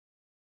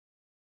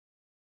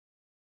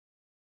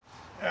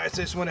Alright,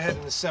 so I just went ahead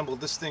and assembled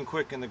this thing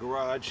quick in the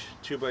garage,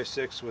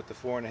 2x6 with the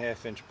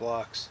 4.5-inch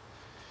blocks,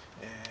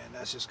 and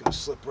that's just going to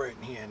slip right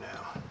in here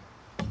now.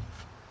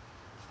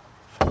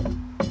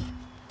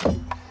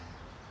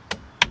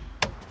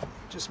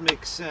 Just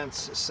makes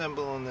sense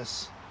assembling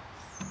this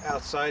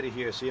outside of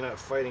here so you're not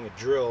fighting a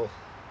drill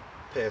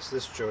past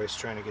this joist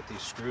trying to get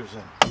these screws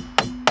in.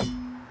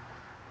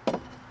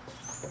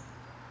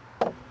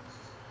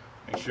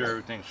 Make sure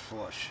everything's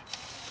flush.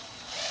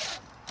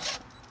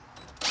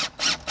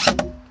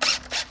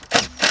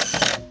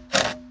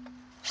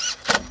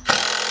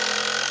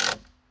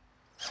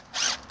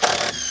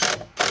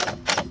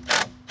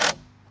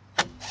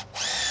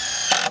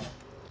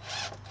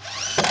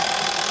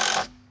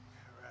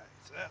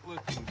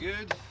 Looking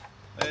good.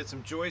 I had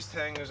some joist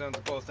hangers on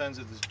both ends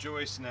of this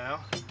joist now,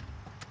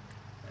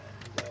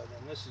 and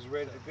then this is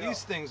ready to go.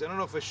 These things, I don't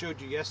know if I showed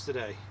you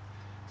yesterday,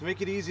 to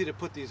make it easy to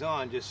put these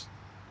on, just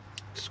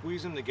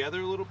squeeze them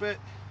together a little bit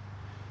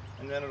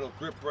and then it'll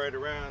grip right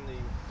around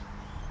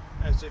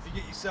the, and so if you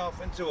get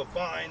yourself into a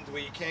bind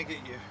where you can't get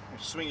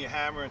swing your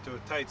hammer into a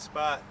tight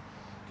spot,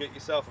 get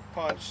yourself a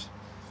punch,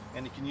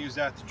 and you can use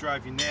that to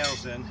drive your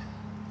nails in.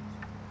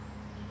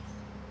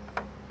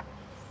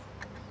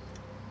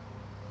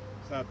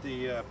 Not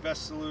the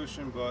best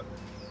solution, but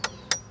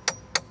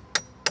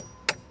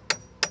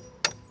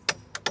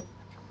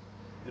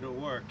it'll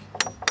work.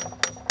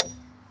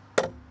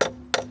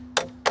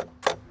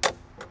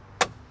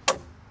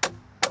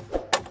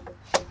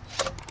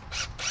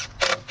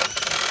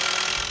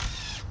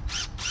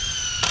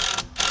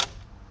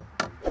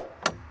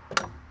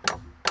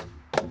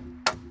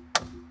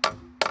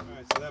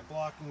 Alright, so that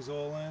blocking's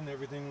all in,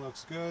 everything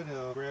looks good.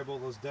 I'll grab all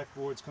those deck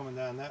boards coming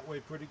down that way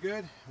pretty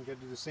good. We got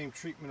to do the same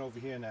treatment over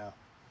here now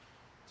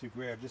to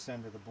grab this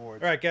end of the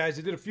board. Alright guys,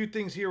 I did a few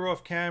things here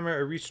off camera.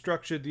 I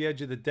restructured the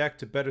edge of the deck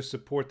to better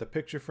support the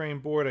picture frame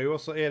board. I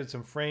also added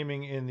some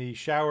framing in the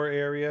shower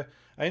area.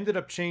 I ended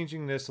up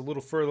changing this a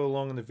little further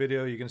along in the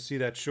video. You're going to see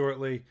that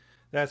shortly.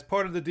 That's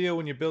part of the deal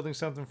when you're building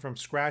something from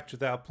scratch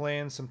without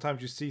plans.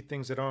 Sometimes you see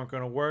things that aren't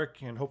going to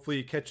work, and hopefully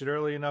you catch it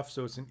early enough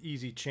so it's an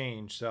easy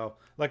change. So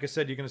like I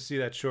said, you're going to see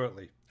that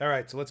shortly.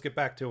 Alright, so let's get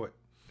back to it.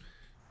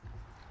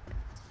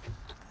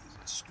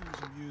 Screws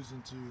I'm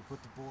using to put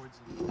the boards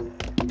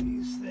in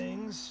these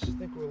things. I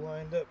think we're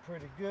lined up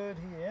pretty good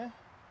here.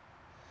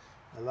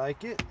 I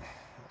like it.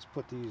 Let's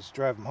put these,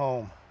 drive them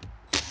home.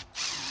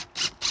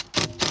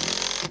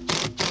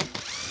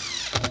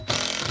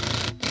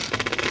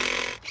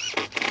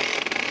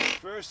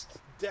 First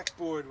deck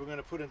board we're going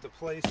to put into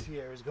place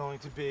here is going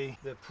to be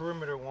the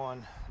perimeter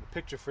one, the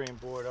picture frame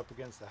board up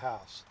against the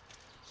house.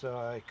 So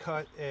I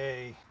cut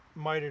a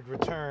mitered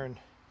return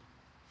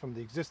from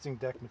the existing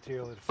deck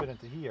material to fit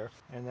into here,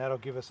 and that'll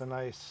give us a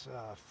nice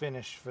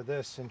finish for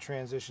this. In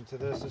transition to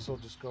this, this will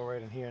just go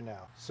right in here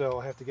now. So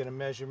I have to get a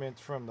measurement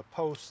from the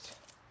post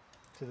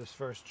to this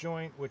first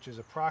joint, which is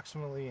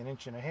approximately 1.5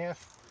 inches.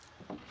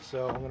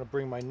 So I'm going to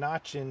bring my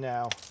notch in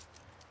now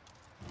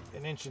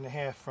 1.5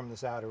 inches from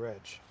this outer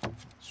edge.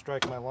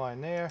 Strike my line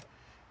there,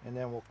 and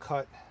then we'll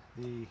cut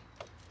the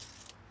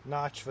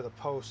notch for the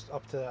post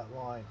up to that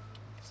line.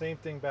 Same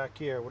thing back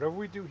here. Whatever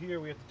we do here,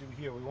 we have to do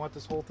here. We want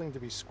this whole thing to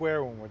be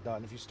square when we're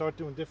done. If you start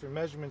doing different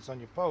measurements on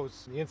your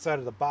posts, the inside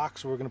of the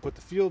box where we're going to put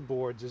the field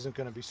boards isn't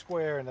going to be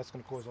square, and that's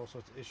going to cause all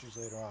sorts of issues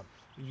later on.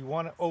 You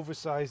want to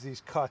oversize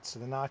these cuts,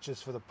 the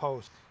notches for the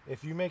post.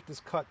 If you make this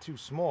cut too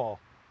small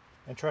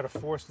and try to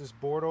force this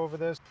board over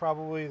this,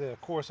 probably the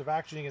course of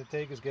action you're going to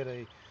take is get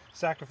a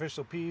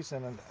sacrificial piece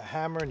and a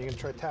hammer, and you're going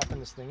to try tapping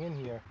this thing in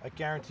here. I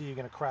guarantee you're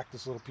going to crack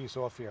this little piece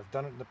off here. I've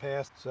done it in the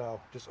past, so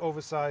just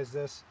oversize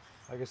this.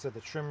 Like I said,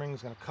 the trim ring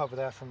is going to cover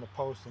that from the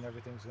post, and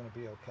everything's going to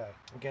be okay.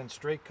 Again,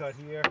 straight cut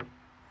here.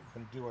 We're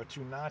going to do our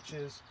 2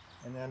 notches,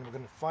 and then we're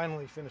going to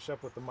finally finish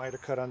up with the miter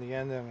cut on the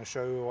end, and I'm going to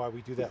show you why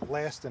we do that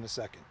last in a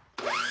second.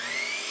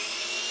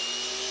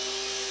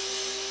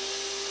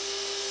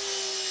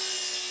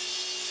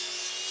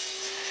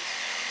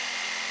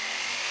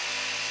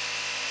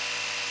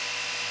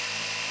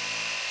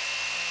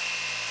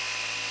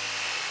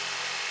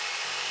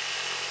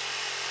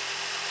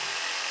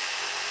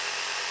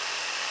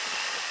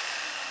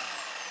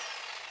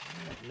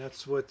 And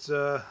that's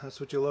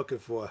what you're looking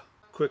for.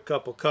 Quick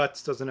couple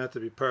cuts, doesn't have to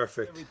be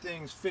perfect.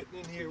 Everything's fitting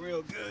in here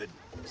real good.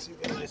 See,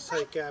 we got a nice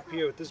tight gap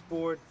here with this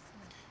board.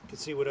 You can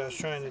see what I was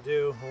trying to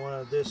do. I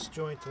wanted this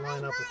joint to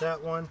line up with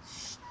that one.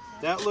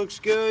 That looks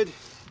good,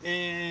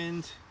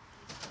 and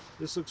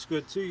this looks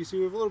good too. You see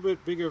we have a little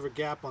bit bigger of a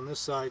gap on this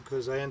side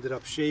because I ended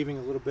up shaving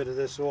a little bit of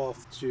this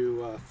off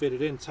to fit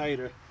it in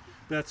tighter.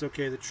 That's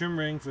okay. The trim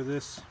ring for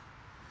this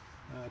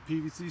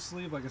PVC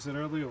sleeve, like I said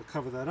earlier, will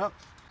cover that up.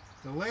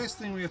 The last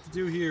thing we have to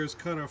do here is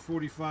cut our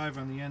 45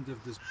 on the end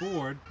of this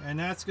board, and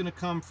that's going to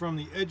come from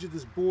the edge of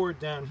this board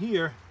down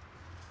here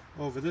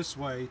over this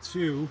way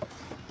to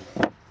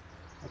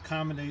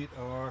accommodate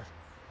our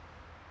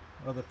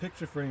other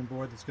picture frame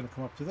board that's going to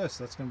come up to this.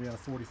 That's going to be on a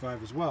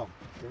 45 as well.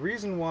 The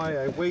reason why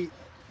I wait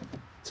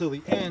till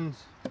the end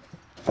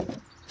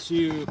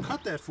to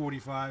cut that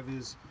 45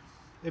 is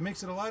it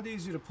makes it a lot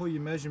easier to pull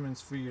your measurements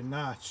for your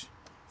notch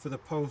for the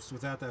post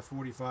without that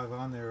 45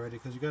 on there already,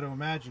 because you got to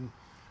imagine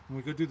when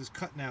we go do this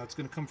cut now, it's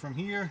going to come from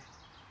here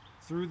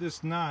through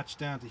this notch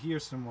down to here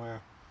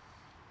somewhere.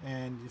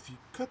 And if you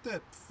cut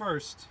that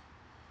first,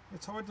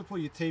 it's hard to pull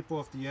your tape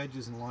off the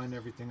edges and line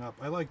everything up.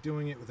 I like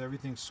doing it with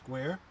everything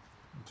square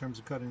in terms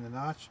of cutting the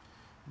notch.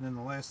 And then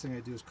the last thing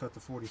I do is cut the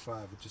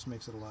 45. It just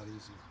makes it a lot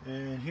easier.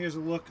 And here's a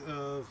look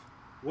of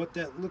what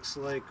that looks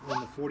like when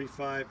the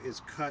 45 is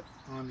cut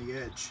on the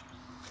edge.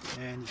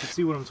 And you can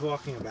see what I'm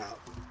talking about.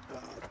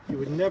 You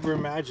would never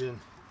imagine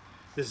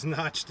this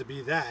notch to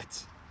be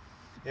that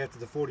after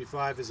the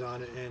 45 is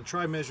on it. And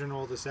try measuring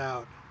all this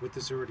out with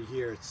this already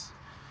here.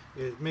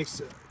 It makes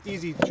an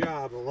easy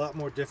job a lot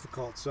more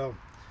difficult. So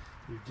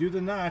you do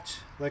the notch,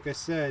 like I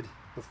said,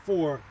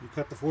 before you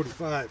cut the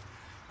 45.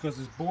 Because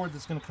this board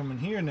that's going to come in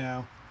here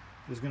now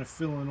is going to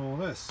fill in all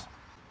this.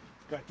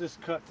 Got this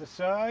cut to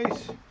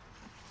size. The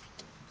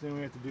thing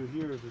we have to do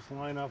here is just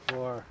line up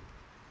our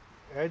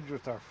edge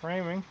with our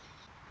framing.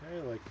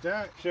 Okay, like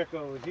that. Check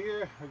over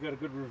here. We got a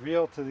good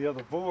reveal to the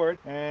other board.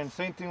 And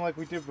same thing like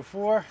we did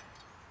before.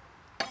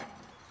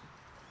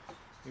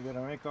 We're going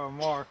to make our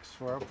marks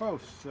for our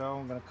posts. So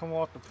I'm going to come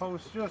off the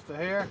post just a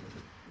hair.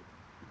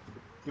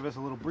 Give us a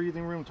little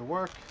breathing room to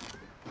work.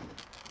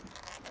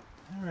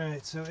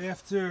 Alright, so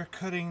after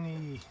cutting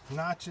the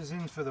notches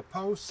in for the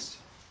posts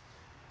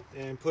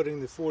and putting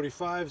the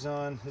 45s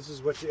on, this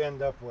is what you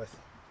end up with.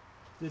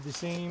 Did the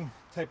same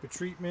type of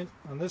treatment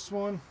on this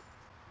one.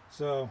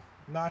 So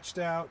notched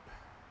out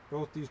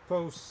both these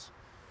posts,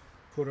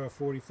 put our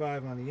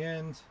 45 on the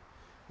end.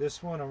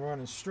 This one I'm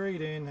running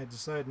straight in. I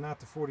decided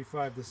not to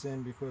 45 this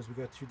in because we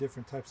got two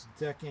different types of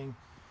decking,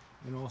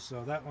 and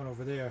also that one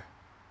over there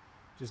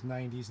just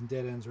 90s and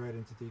dead ends right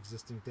into the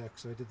existing deck.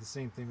 So I did the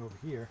same thing over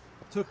here.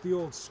 Took the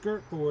old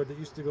skirt board that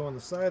used to go on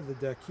the side of the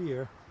deck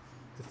here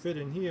to fit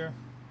in here,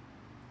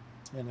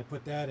 and I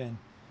put that in.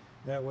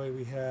 That way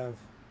we have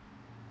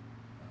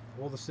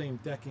all the same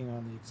decking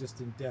on the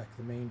existing deck,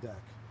 the main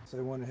deck. So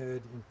I went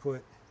ahead and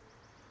put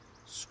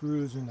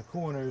screws in the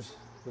corners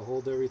to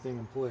hold everything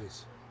in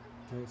place.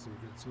 Okay, so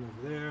we got some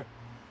over there,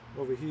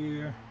 over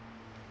here,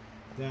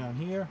 down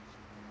here,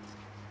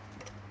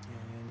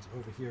 and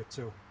over here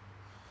too.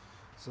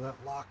 So that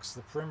locks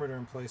the perimeter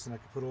in place, and I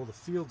can put all the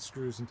field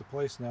screws into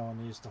place now on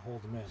these to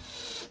hold them in.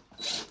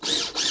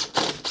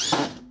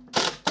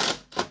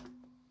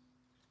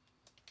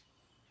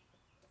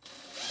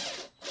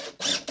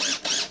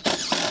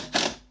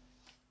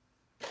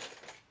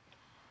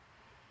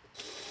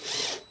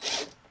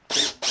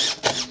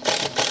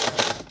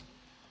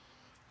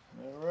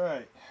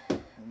 Alright,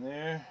 and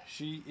there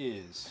she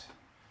is.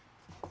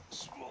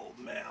 Small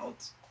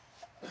mount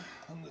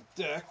on the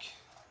deck.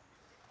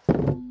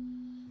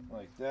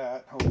 Like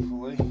that,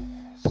 hopefully,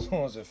 as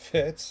long as it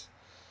fits.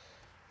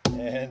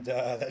 And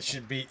that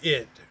should be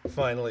it,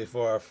 finally,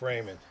 for our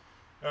framing.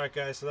 Alright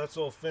guys, so that's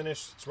all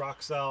finished. It's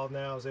rock solid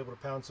now. I was able to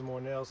pound some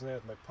more nails in there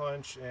with my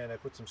punch, and I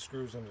put some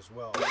screws in as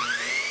well. Let's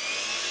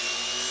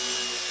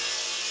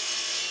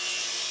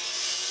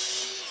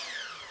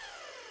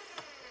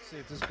see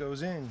if this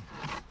goes in.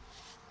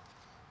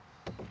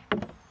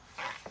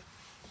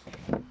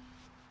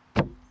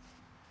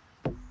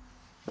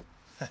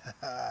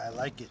 I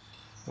like it.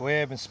 The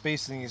way I've been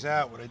spacing these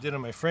out, what I did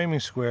on my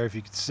framing square, if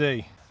you could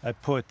see, I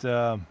put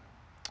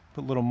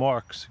little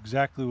marks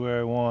exactly where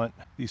I want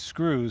these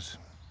screws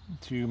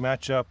to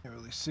match up. You can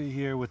really see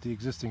here with the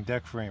existing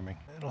deck framing.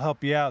 It'll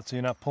help you out so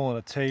you're not pulling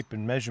a tape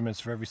and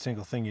measurements for every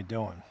single thing you're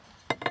doing.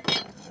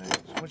 Right,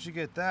 so once you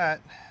get that,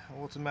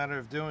 all it's a matter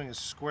of doing is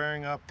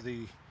squaring up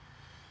the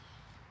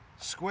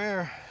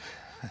square.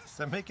 Does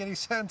that make any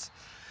sense?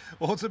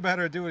 All it's a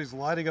matter of doing is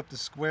lining up the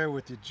square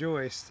with your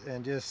joist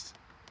and just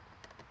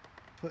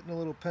putting a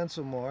little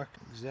pencil mark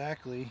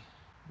exactly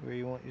where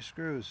you want your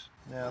screws.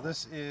 Now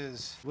this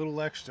is a little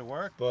extra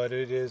work, but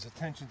it is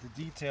attention to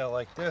detail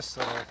like this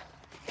that'll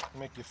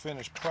make your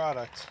finished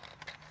product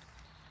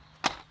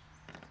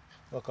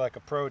look like a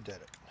pro did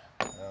it.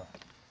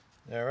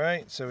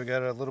 Alright, so we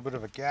got a little bit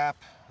of a gap.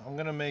 I'm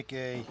going to make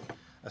a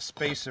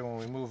spacer when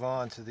we move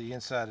on to the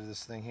inside of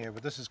this thing here,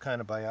 but this is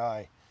kind of by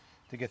eye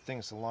to get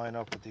things to line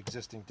up with the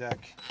existing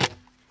deck.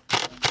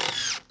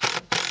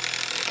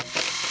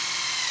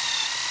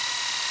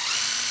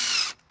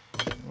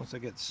 Once I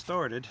get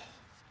started,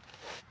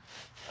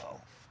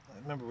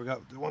 remember we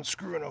got the one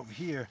screw in over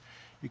here.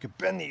 You could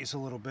bend these a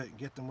little bit and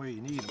get them where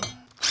you need them.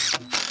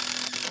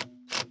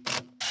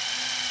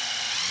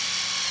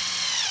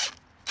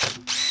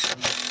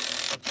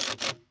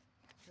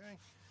 Okay,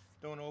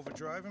 don't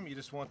overdrive them. You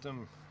just want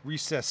them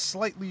recessed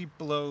slightly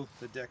below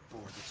the deck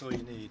board. That's all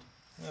you need.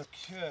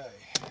 Okay,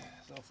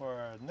 so for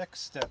our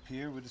next step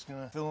here, we're just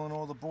going to fill in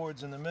all the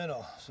boards in the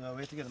middle. So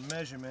we have to get a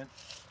measurement.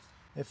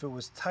 If it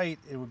was tight,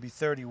 it would be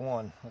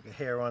 31, like a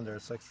hair under.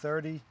 It's like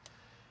 30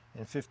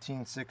 and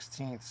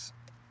 15/16.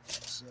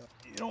 So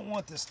you don't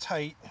want this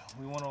tight.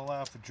 We want to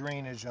allow for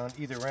drainage on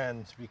either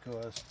end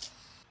because,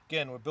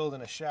 again, we're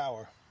building a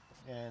shower,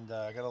 and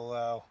I got to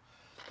allow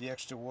the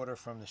extra water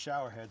from the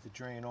shower head to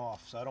drain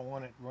off. So I don't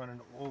want it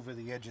running over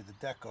the edge of the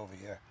deck over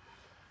here.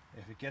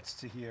 if it gets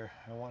to here,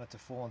 I want it to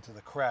fall into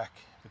the crack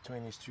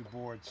between these two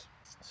boards.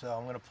 So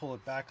I'm going to pull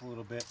it back a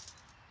little bit,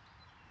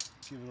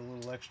 give it a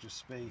little extra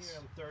space. Here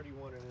I'm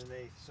 31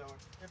 1/8, so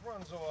it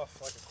runs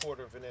off like a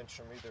 1/4 of an inch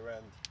from either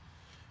end.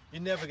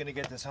 You're never going to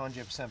get this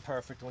 100%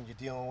 perfect when you're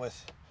dealing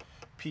with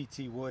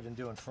PT wood and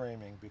doing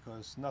framing,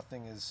 because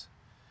nothing is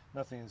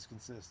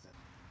consistent.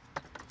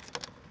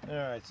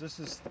 Alright, so this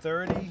is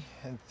 30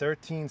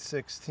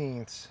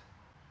 13/16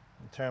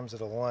 in terms of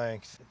the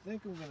length. I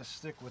think I'm going to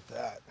stick with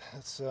that.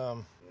 It's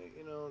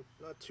you know,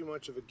 not too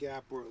much of a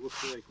gap where it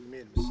looks like we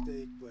made a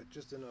mistake, but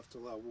just enough to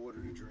allow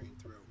water to drain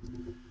through. So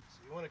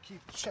you want to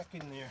keep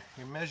checking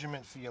your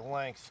measurement for your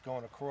length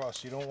going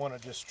across. You don't want to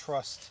just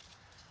trust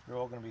you're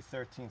all going to be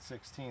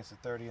 13/16 to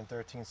 30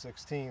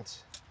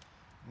 13/16.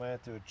 Might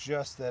have to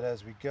adjust that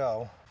as we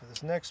go. For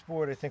this next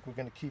board, I think we're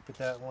going to keep it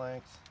that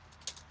length.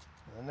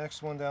 The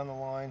next one down the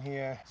line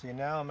here. See,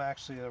 now I'm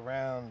actually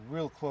around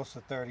real close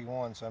to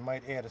 31, so I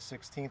might add a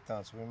 16th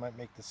on, so we might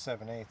make this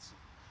 7/8.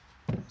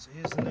 So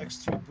here's the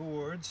next two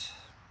boards.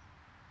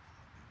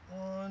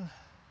 One.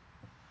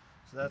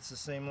 So that's the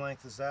same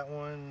length as that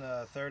one,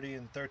 30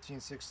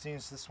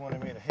 13/16. This one I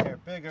made a hair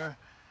bigger.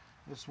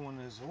 This one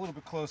is a little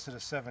bit closer to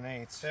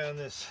 7/8. Found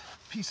this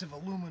piece of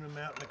aluminum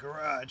out in the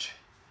garage.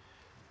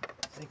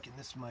 Thinking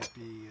this might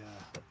be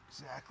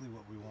exactly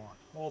what we want.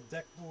 All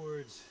deck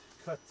boards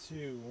cut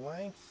to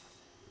length,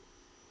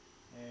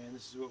 and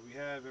this is what we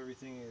have.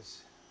 Everything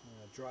is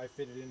dry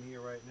fitted in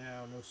here right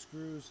now, no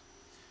screws.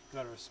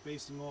 Got our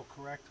spacing all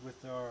correct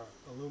with our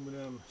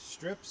aluminum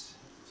strips.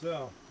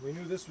 So we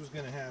knew this was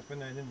going to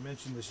happen. I didn't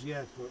mention this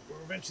yet, but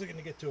we're eventually going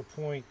to get to a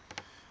point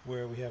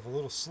where we have a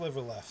little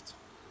sliver left,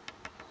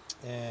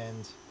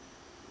 and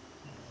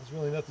there's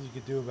really nothing you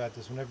can do about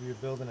this. Whenever you're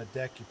building a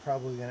deck, you're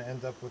probably going to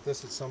end up with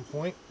this at some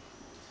point.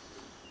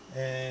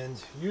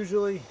 And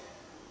usually,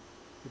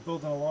 if you're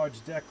building a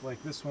large deck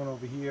like this one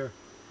over here,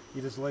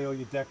 you just lay all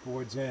your deck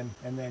boards in,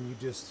 and then you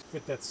just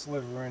fit that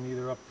sliver in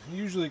either up,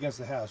 usually against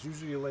the house.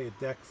 Usually you lay a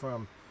deck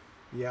from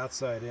the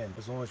outside in,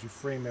 as long as you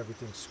frame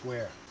everything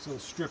square, so the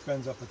strip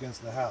ends up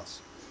against the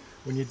house.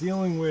 When you're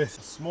dealing with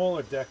a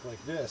smaller deck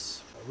like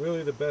this,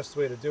 really the best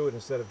way to do it,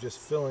 instead of just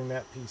filling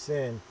that piece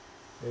in,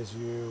 is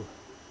you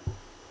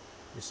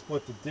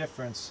split the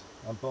difference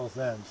on both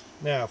ends.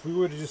 Now, if we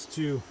were to just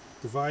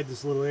divide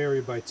this little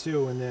area by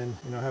 2, and then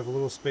have a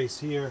little space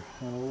here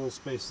and a little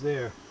space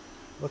there,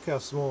 look how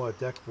small our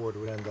deck board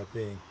would end up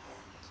being.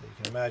 So you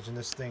can imagine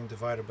this thing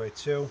divided by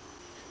 2,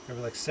 maybe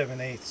like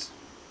 7/8.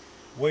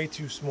 Way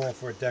too small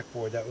for a deck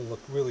board. That would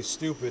look really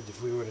stupid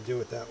if we were to do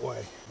it that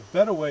way. A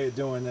better way of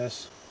doing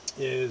this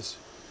is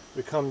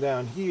we come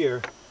down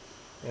here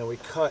and we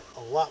cut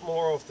a lot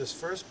more off this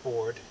first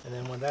board, and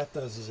then what that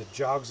does is it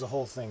jogs the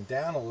whole thing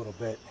down a little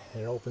bit,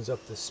 and it opens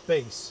up the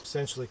space.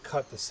 Essentially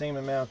cut the same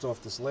amount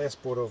off this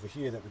last board over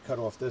here that we cut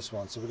off this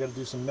one. So we got to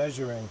do some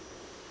measuring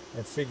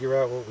and figure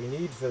out what we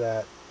need for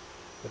that,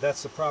 but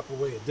that's the proper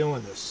way of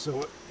doing this.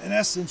 So in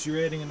essence,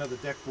 you're adding another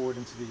deck board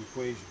into the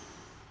equation.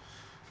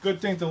 Good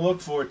thing to look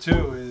for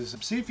too is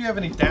see if you have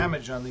any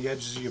damage on the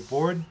edges of your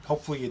board.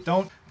 Hopefully you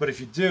don't, but if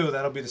you do,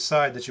 that'll be the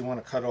side that you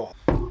want to cut off.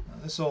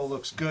 This all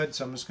looks good,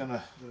 so I'm just going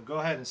to go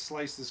ahead and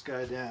slice this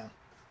guy down.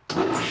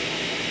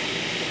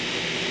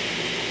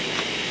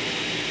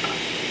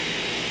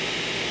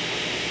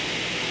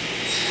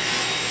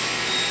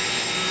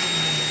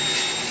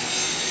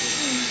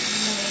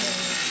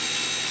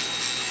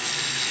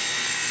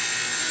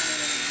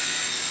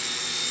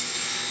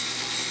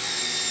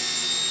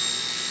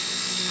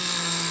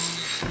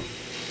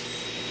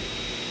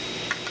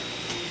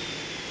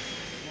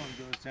 One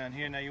goes down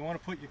here. Now you want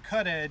to put your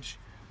cut edge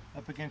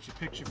up against your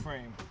picture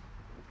frame.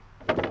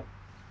 That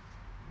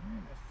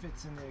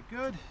fits in there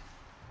good.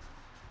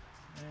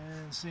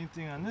 And same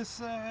thing on this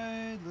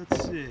side.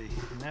 Let's see.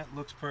 And that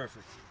looks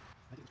perfect.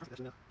 I think it's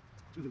perfect now.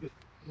 It's really good.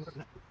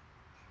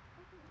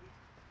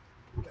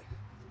 Okay.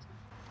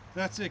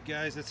 That's it,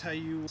 guys. That's how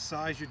you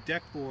size your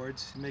deck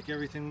boards and make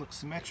everything look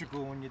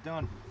symmetrical when you're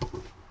done.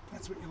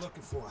 That's what you're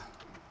looking for.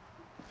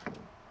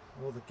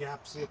 All the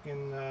gaps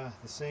looking the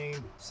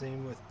same.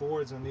 Same with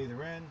boards on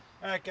either end.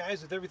 Alright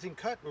guys, with everything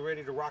cut, we're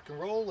ready to rock and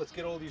roll. Let's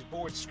get all these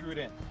boards screwed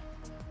in.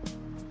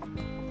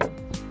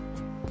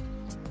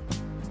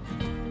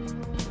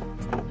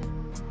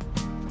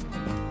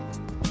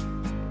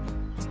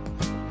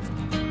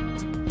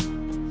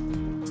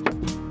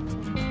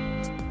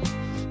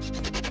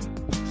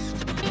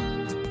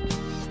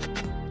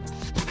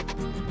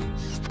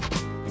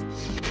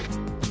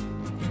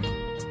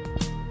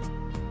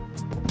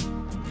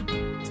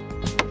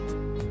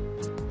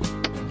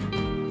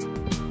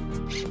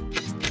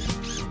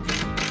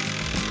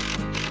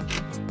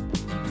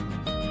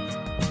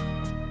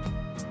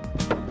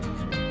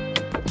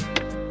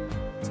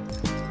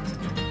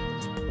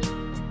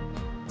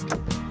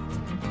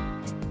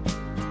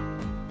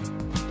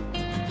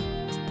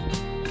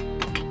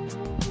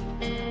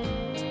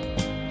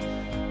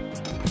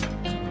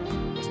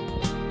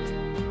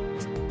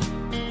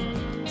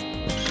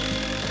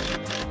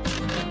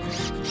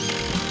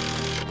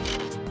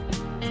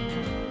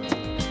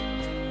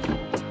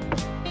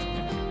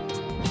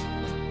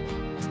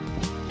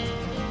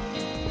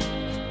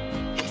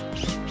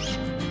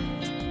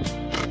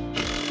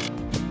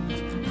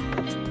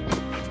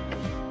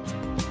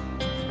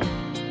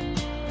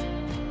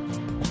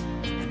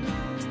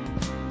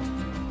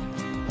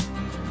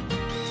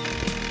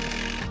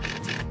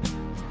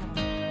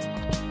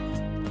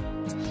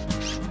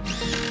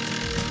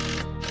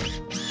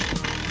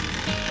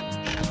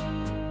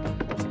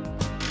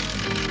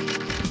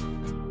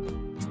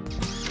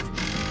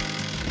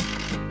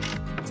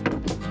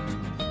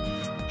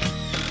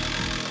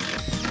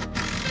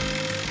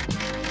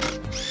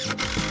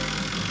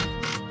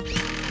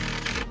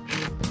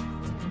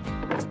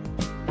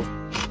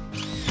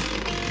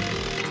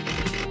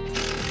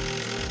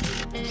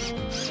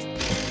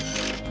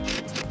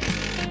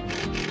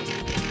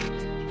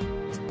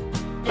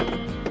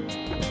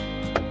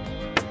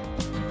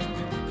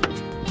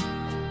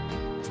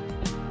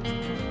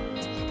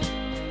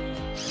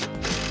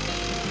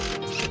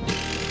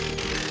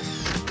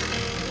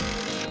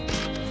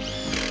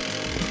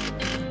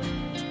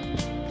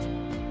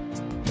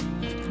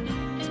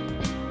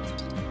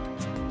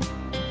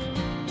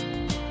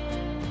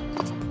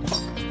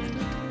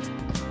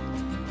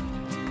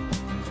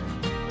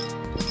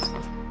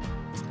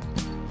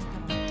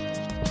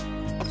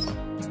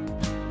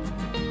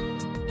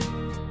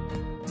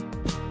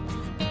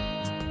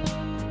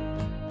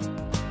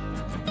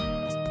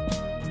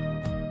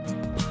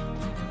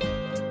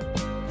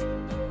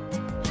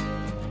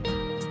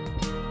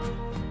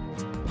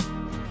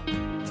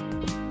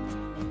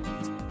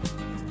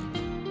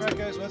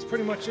 that's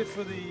pretty much it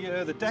for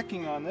the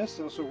decking on this.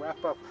 I'll also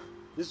wrap up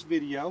this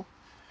video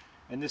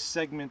and this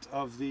segment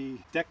of the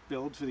deck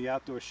build for the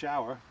outdoor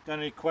shower. Got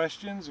any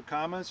questions or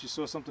comments? You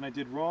saw something I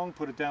did wrong,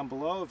 put it down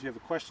below. If you have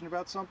a question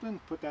about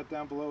something, put that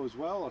down below as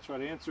well. I'll try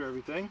to answer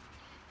everything.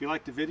 If you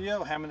liked the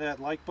video, hammer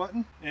that like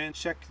button and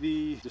check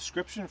the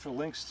description for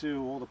links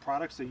to all the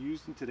products I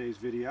used in today's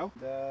video.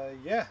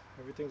 Yeah,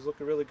 everything's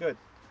looking really good.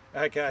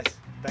 All right, guys,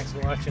 thanks for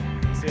watching.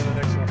 See you in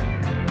the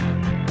next one.